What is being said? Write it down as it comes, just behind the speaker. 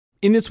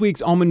In this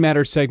week's Almond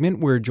Matter segment,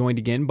 we're joined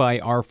again by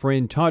our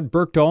friend Todd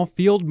Burkdoll,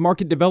 Field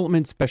Market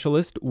Development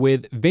Specialist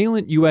with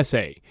Valent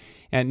U.S.A.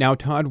 And now,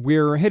 Todd,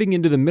 we're heading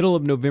into the middle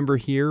of November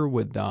here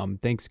with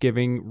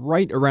Thanksgiving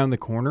right around the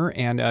corner,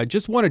 and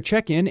just want to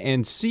check in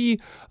and see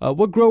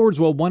what growers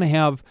will want to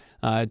have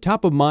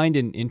top of mind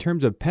in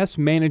terms of pest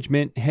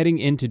management heading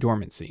into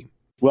dormancy.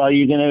 Well,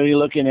 you're going to be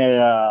looking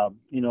at,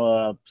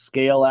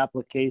 scale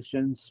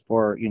applications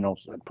for,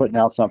 putting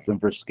out something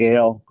for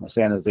scale, a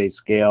San Jose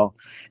scale.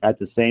 At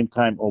the same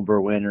time,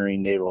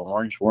 overwintering navel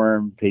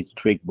orangeworm,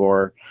 twig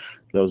borer,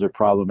 those are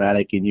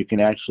problematic, and you can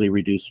actually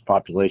reduce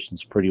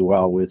populations pretty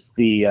well with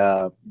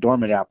the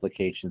dormant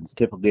applications.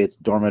 Typically, it's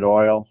dormant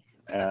oil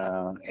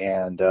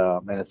and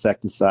an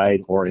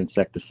insecticide or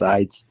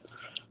insecticides.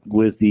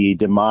 With the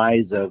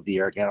demise of the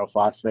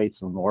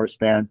organophosphates and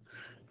laurspan,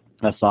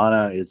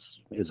 Asana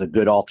is a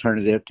good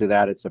alternative to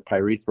that. It's a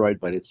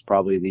pyrethroid, but it's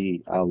probably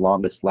the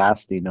longest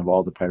lasting of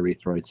all the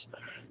pyrethroids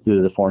due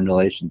to the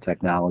formulation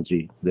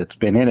technology that's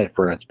been in it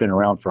it's been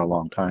around for a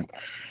long time.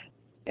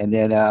 And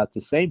then at the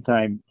same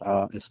time,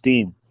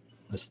 Esteem.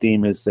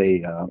 Esteem is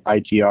a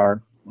IGR,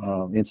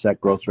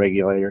 insect growth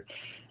regulator,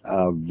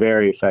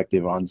 very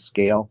effective on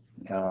scale.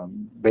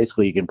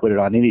 Basically, you can put it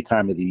on any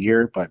time of the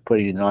year, but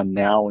putting it on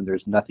now when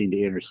there's nothing to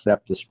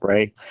intercept the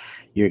spray,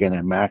 you're going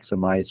to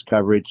maximize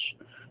coverage.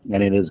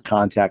 And it is a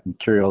contact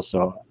material,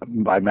 so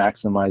by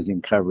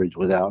maximizing coverage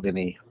without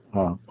any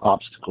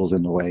obstacles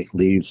in the way,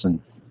 leaves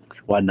and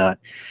whatnot,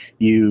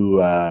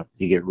 you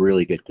get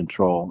really good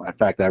control. In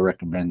fact, I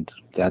recommend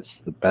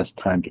that's the best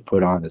time to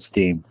put on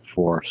Esteem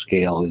for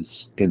scale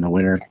is in the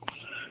winter,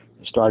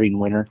 starting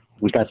winter.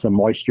 We got some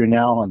moisture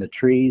now on the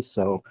trees,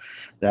 so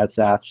that's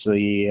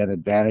actually an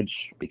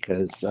advantage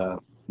because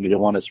you don't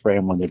want to spray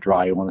them when they're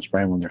dry. You want to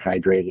spray them when they're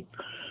hydrated.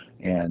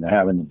 And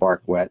having the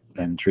bark wet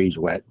and trees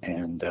wet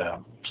and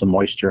some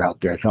moisture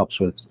out there, it helps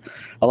with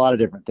a lot of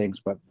different things,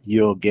 but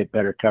you'll get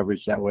better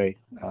coverage that way.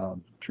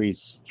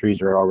 Trees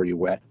are already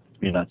wet.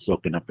 You're not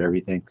soaking up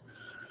everything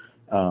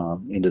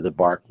into the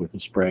bark with the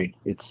spray.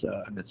 It's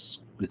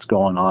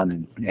going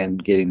on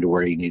and getting to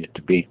where you need it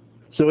to be.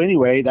 So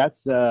anyway,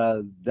 that's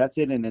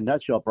it in a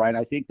nutshell, Brian.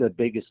 I think the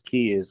biggest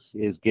key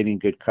is getting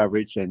good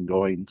coverage and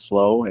going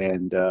slow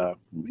and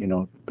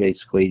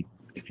basically,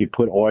 if you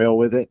put oil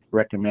with it,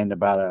 recommend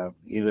about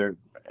either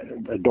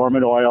a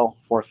dormant oil,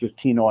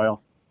 415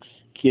 oil,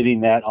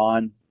 getting that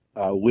on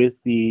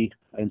with the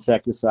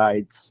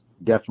insecticides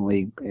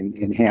definitely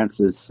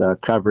enhances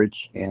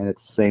coverage. And at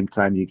the same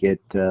time, you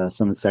get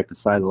some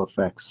insecticidal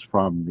effects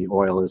from the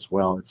oil as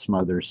well. It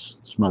smothers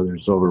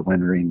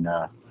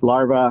overwintering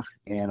larvae,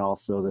 and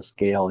also the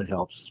scale, it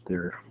helps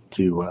there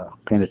to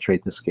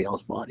penetrate the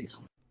scale's bodies.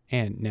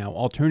 And now,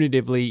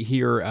 alternatively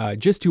here,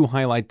 just to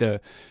highlight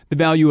the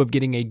value of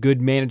getting a good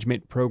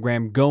management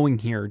program going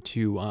here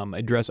to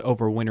address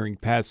overwintering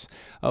pests,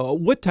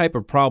 what type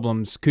of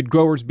problems could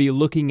growers be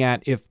looking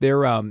at if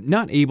they're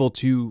not able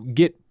to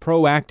get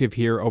proactive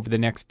here over the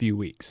next few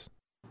weeks?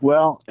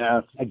 Well,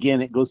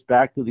 again, it goes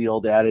back to the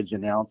old adage,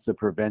 an ounce of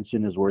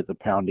prevention is worth a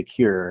pound of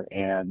cure.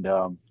 And,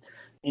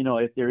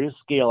 if there is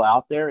scale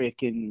out there, it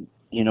can...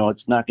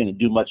 it's not going to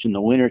do much in the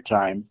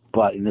wintertime,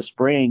 but in the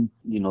spring,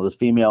 the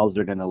females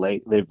are going to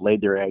they've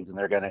laid their eggs and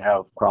they're going to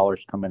have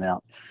crawlers coming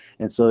out.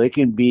 And so it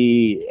can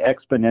be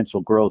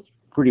exponential growth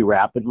pretty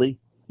rapidly.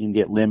 You can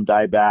get limb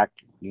dieback.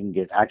 You can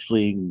get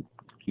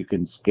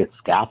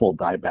scaffold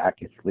dieback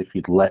if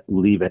you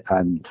leave it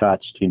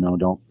untouched,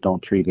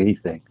 don't treat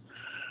anything.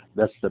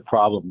 That's the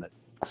problem that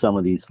some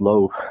of these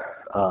low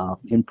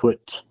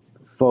input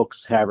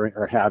folks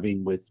are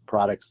having with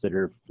products that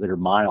are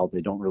mild.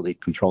 They don't really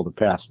control the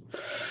pest.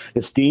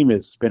 Esteem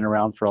has been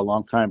around for a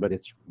long time, but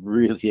it's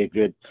really a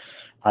good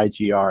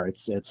IGR.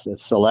 It's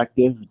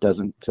selective. It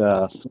doesn't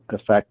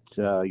affect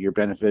your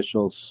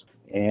beneficials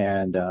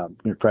and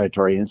your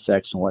predatory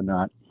insects and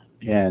whatnot.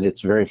 And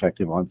it's very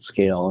effective on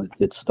scale.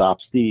 It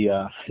stops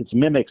it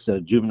mimics a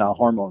juvenile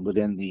hormone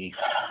within the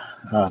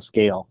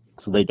scale,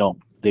 so they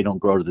don't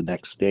grow to the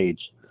next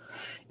stage.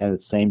 And at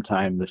the same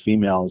time, the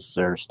females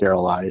are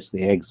sterilized.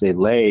 The eggs they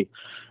lay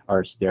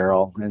are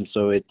sterile, and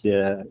so it's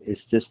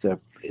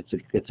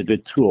a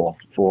good tool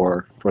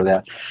for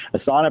that.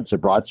 Asana is a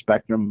broad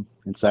spectrum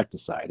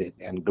insecticide,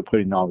 and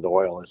putting on the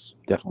oil is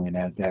definitely an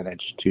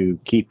advantage to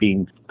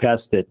keeping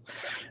pests that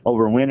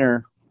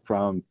overwinter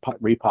from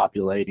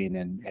repopulating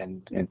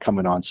and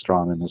coming on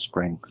strong in the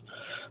spring.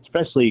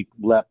 Especially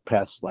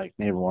pests like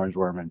navel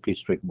orangeworm and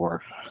twig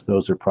borer.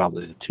 Those are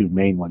probably the two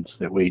main ones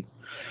that we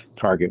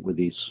target with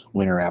these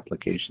winter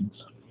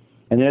applications.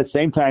 And then at the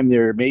same time,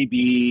 there may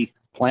be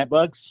plant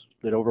bugs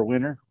that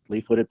overwinter,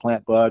 leaf-footed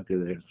plant bug,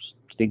 there's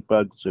stink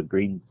bugs, or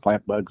green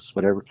plant bugs,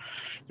 whatever.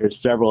 There's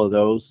several of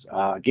those.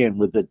 Again,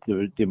 with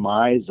the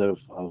demise of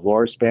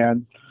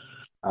laurspan,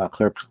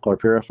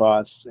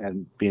 chlorpyrifos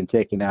and being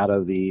taken out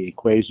of the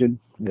equation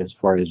as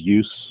far as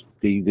use.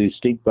 The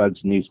stink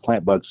bugs and these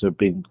plant bugs have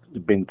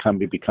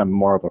become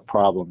more of a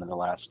problem in the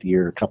last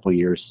year, couple of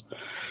years.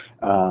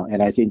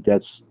 And I think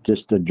that's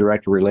just a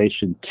direct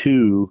relation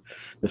to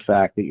the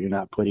fact that you're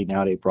not putting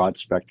out a broad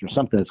spectrum,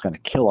 something that's going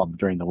to kill them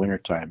during the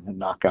wintertime and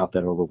knock out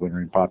that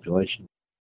overwintering population.